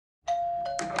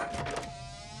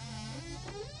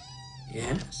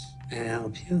Yes, may I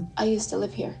help you? I used to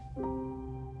live here.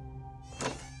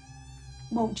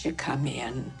 Won't you come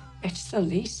in? It's the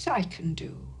least I can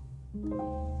do.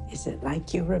 Is it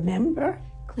like you remember?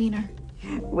 Cleaner.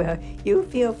 Well, you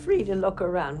feel free to look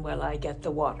around while I get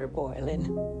the water boiling.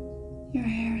 Your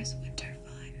hair is winter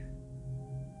fire.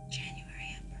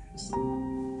 January embers.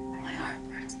 My heart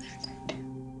burns there too.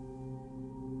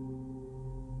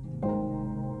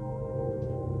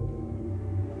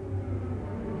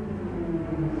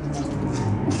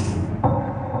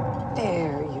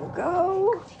 There you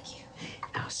go. Thank you.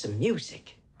 Now some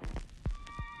music.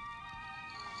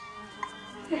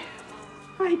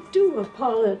 I do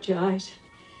apologize.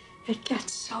 It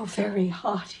gets so very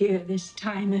hot here this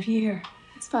time of year.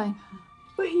 It's fine.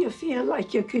 Well, you feel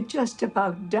like you could just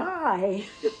about die.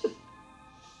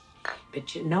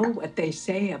 But you know what they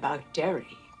say about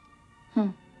Derry?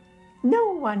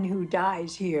 No one who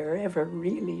dies here ever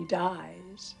really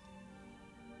dies.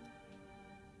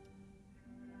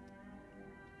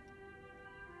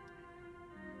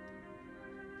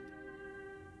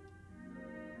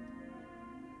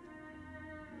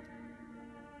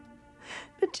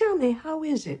 But tell me, how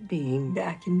is it being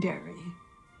back in Derry?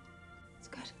 It's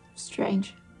good.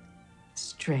 Strange.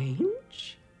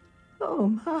 Strange? Oh,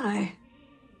 my.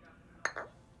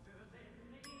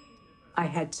 I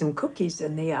had some cookies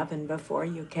in the oven before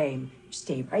you came.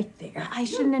 Stay right there. I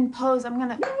shouldn't impose. I'm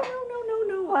gonna...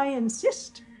 No, I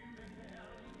insist.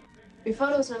 Your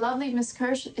photos are lovely, Miss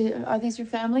Kirsch. Are these your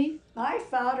family? My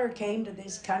father came to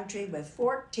this country with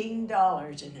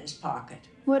 $14 in his pocket.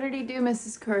 What did he do,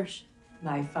 Mrs. Kirsch?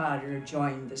 My father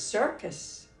joined the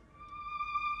circus.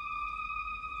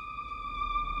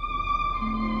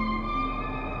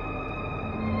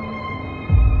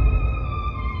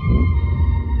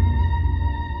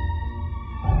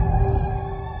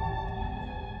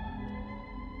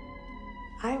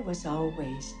 I was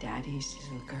always Daddy's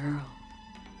little girl.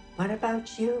 What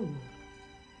about you?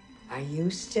 Are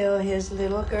you still his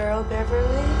little girl,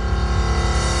 Beverly?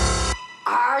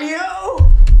 Are you?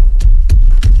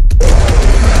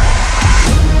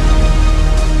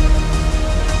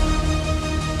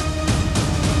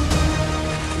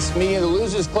 This meeting of the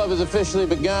Losers Club has officially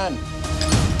begun.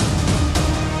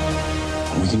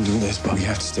 We can do this, but we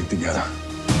have to stick together.